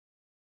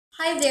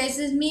Hi there, this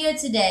is Mia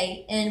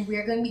today, and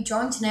we're going to be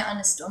drawing tonight on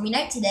a stormy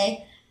night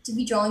today to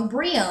be drawing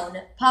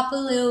Brionne,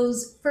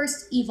 Popplio's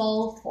first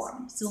evolved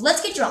form. So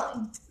let's get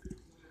drawing.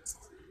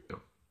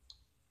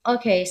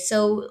 Okay,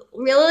 so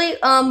really,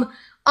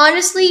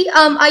 honestly,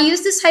 I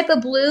use this type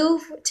of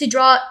blue to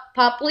draw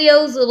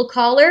Popplio's little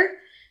collar.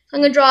 So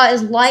I'm going to draw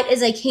as light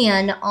as I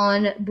can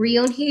on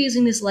Brionne here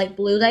using this light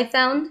blue that I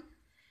found.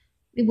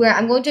 Where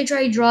I'm going to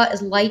try to draw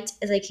as light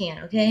as I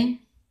can, okay?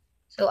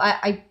 So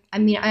I'm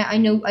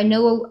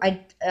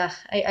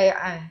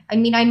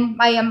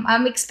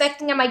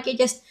expecting I might get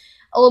just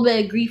a little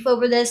bit of grief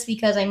over this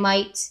because I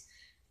might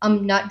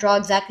not draw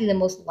exactly the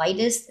most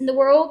lightest in the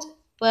world,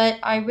 but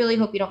I really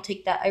hope you don't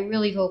take that. I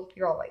really hope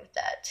you're all right with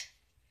that.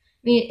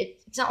 I mean,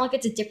 it's not like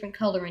it's a different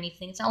color or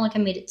anything. It's not like I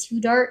made it too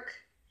dark.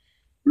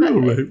 We're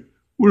all right.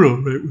 We're all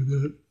right with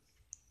that.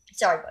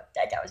 Sorry about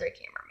that. That was our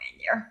cameraman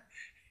there.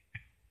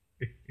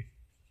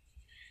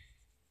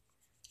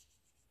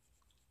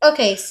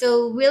 Okay,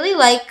 so really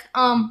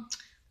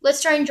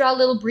let's try and draw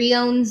little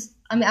Brionnes.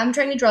 I'm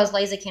trying to draw as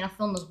light as I can. I'll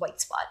fill in those white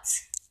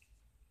spots.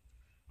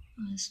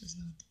 Oh, this was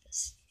not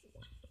this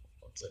one.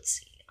 Let's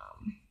see.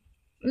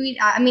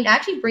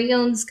 Actually,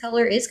 Brionne's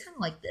color is kind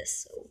of like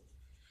this. So,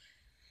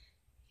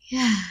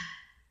 yeah.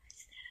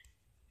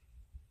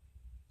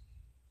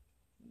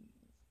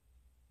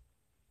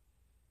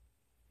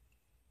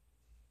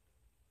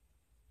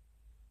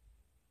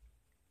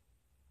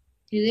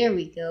 There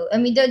we go. I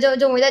mean, don't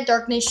worry. That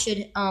darkness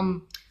should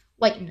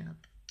lighten up.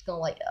 It's gonna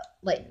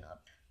lighten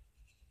up.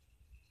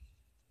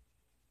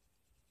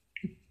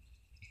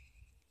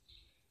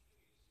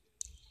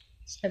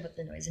 Sorry about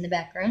the noise in the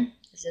background.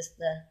 It's just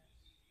the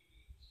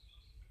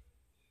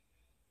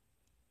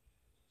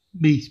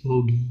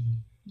baseball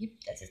game. Yep,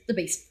 that's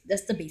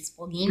the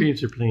baseball game.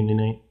 Braves are playing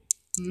tonight.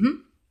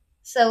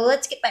 So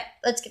let's get back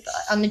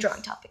on the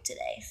drawing topic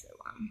today. So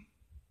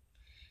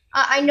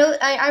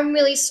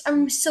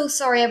I'm so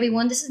sorry,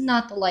 everyone. This is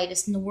not the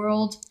lightest in the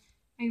world.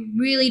 I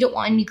really don't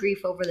want any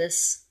grief over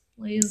this.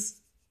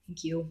 Please,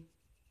 thank you.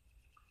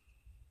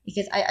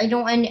 Because I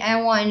don't want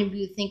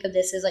anybody to think of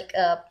this as like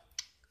a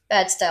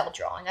bad style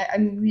drawing.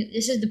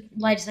 This is the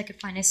lightest I could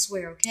find. I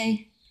swear.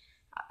 Okay.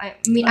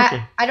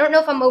 Okay. I don't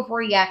know if I'm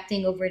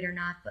overreacting over it or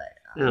not, but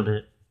a little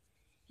bit.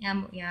 Yeah,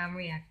 I'm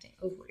overreacting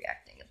a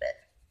bit.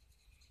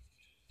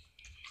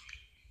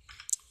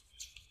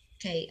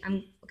 Okay,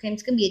 I'm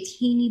just gonna be a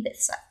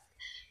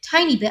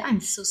tiny bit.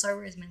 I'm so sorry.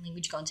 Where's my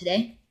language gone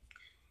today?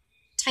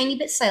 Tiny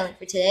bit silent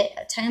for today.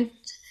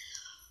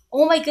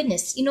 Oh my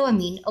goodness, you know what I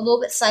mean? A little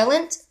bit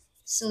silent,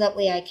 so that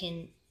way I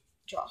can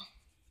draw.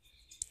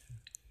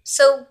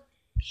 So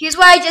here's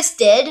what I just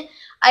did.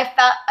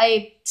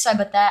 Sorry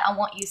about that. I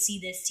want you to see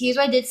this. Here's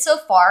what I did so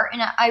far,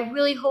 and I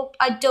really hope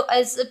I don't.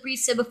 As Bree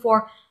said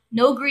before,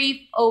 no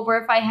grief over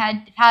if I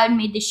had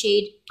made the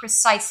shade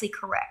precisely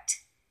correct.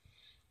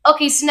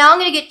 Okay, so now I'm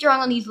gonna get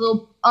drawing on these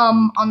little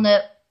on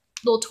the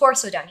little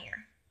torso down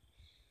here.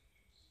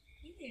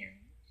 Hey there.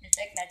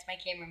 That's my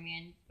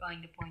cameraman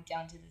going to point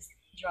down to this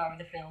draw of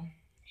the film.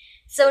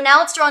 So now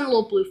let's draw on the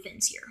little blue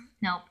fins here.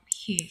 Now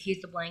here's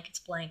the blank. It's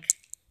blank.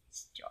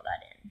 Let's draw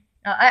that in.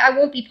 I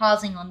won't be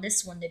pausing on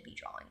this one to be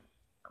drawing.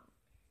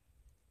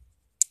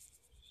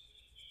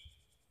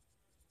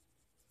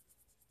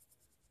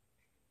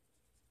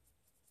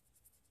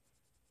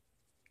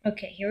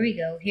 Okay, here we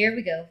go,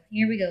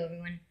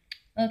 everyone.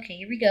 Okay,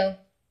 here we go.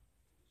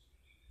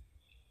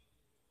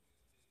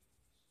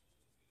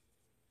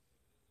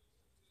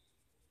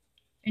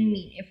 And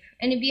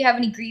if you have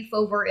any grief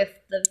over if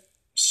the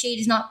shade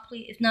is not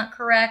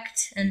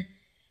correct, and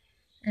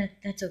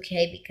that's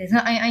okay because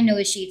I know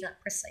the shade's not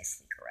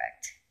precisely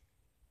correct.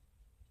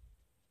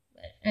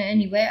 But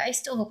anyway, I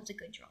still hope it's a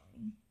good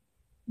drawing.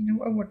 You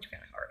know, I worked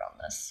kind of hard on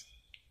this.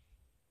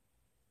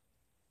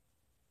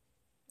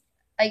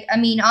 I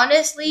mean,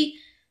 honestly,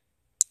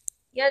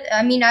 yeah.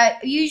 I mean,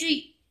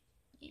 usually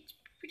it's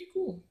pretty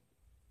cool.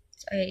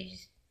 So I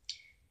just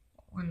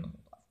one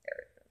little off there.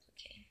 It goes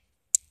okay.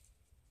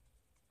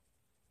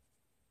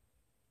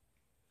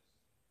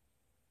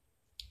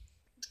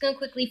 I'm just gonna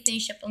quickly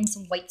finish up on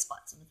some white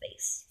spots on the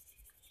face.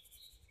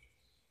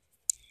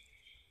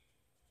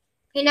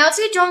 Okay, now let's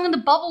get drawing on the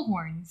bubble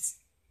horns.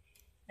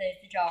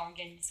 The drawing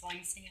again, just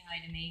wanting to say hi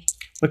to me.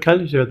 What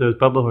colors are those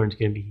bubble horns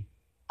gonna be?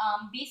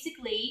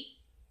 Basically,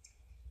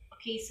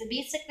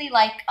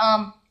 like,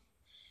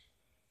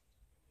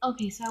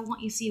 okay, so I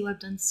want you to see what I've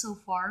done so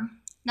far.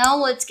 Now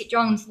let's get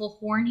drawing this little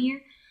horn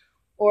here.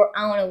 Or,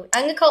 I don't know,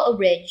 I'm going to call it a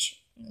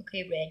ridge.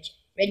 Okay, ridge.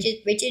 Ridge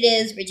it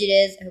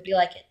is. I hope you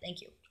like it.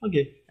 Thank you.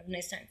 Okay. Have a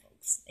nice time,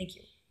 folks. Thank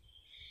you.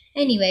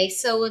 Anyway,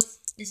 so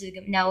this is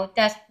good. Now,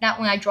 that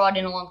one I draw it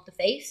in along with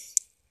the face.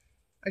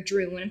 Or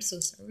drew, and I'm so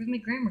sorry. Where's my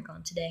grammar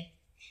gone today?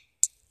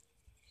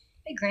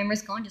 My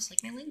grammar's gone just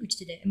like my language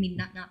today. I mean,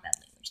 not bad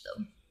language,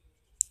 though.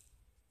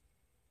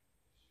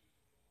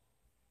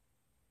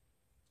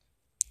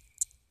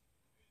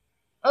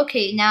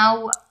 Okay,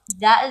 now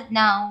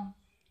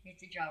here's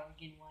the draw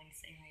again while you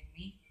say hi to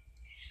me.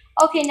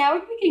 Okay, now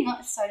we're getting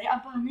started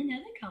up on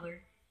another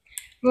color.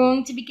 We're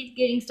going to be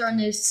getting started on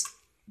this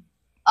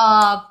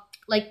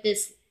like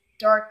this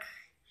dark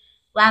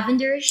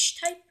lavenderish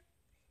type.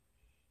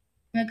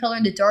 I'm gonna color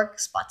in the dark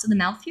spots of the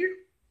mouth here.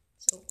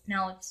 So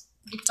now let's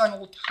get started on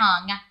a little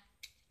tongue.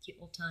 Cute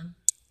little tongue.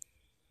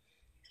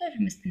 Sorry if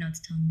I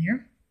mispronounced tongue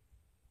there.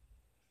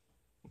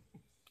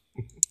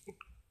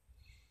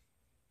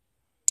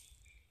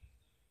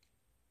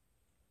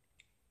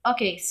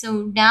 Okay,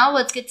 so now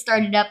let's get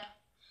started up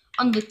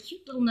on the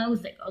cute little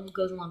nose that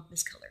goes along with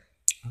this color.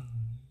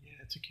 Yeah,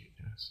 it's a cute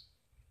nose.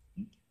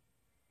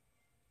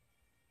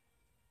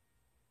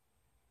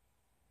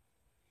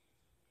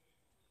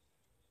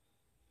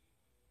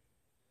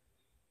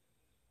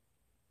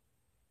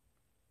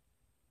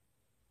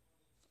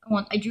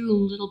 I drew a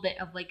little bit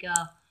of like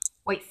a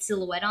white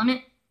silhouette on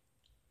it.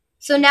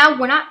 So now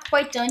we're not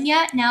quite done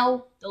yet.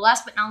 Now the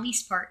last but not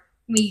least part,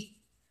 we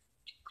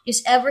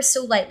just ever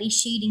so lightly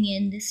shading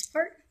in this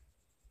part.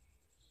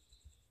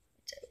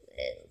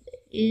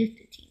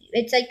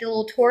 It's like the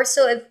little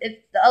torso.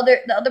 If the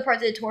other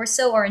parts of the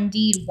torso are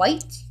indeed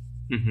white,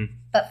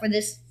 but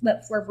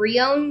for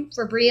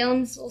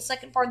Brionne's little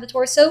second part of the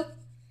torso,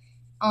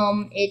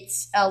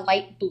 it's a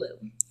light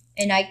blue.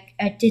 And I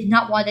did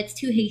not want that's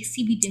too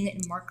hasty be doing it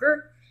in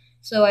marker,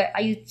 so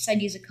I decided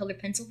to use a color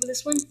pencil for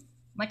this one.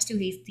 Much too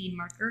hasty in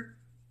marker,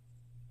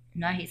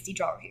 not hasty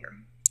drawer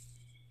here.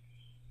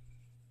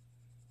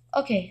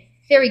 Okay,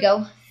 there we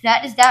go.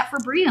 That is that for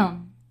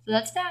Brionne. So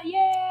that's that.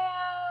 Yeah.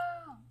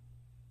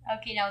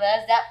 Okay, now that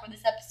is that for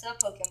this episode of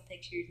Pokemon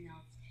Pictures.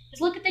 Now,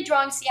 just look at the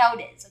drawing, see how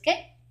it is.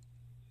 Okay.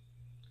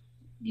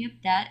 Yep,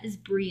 that is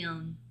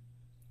Brionne.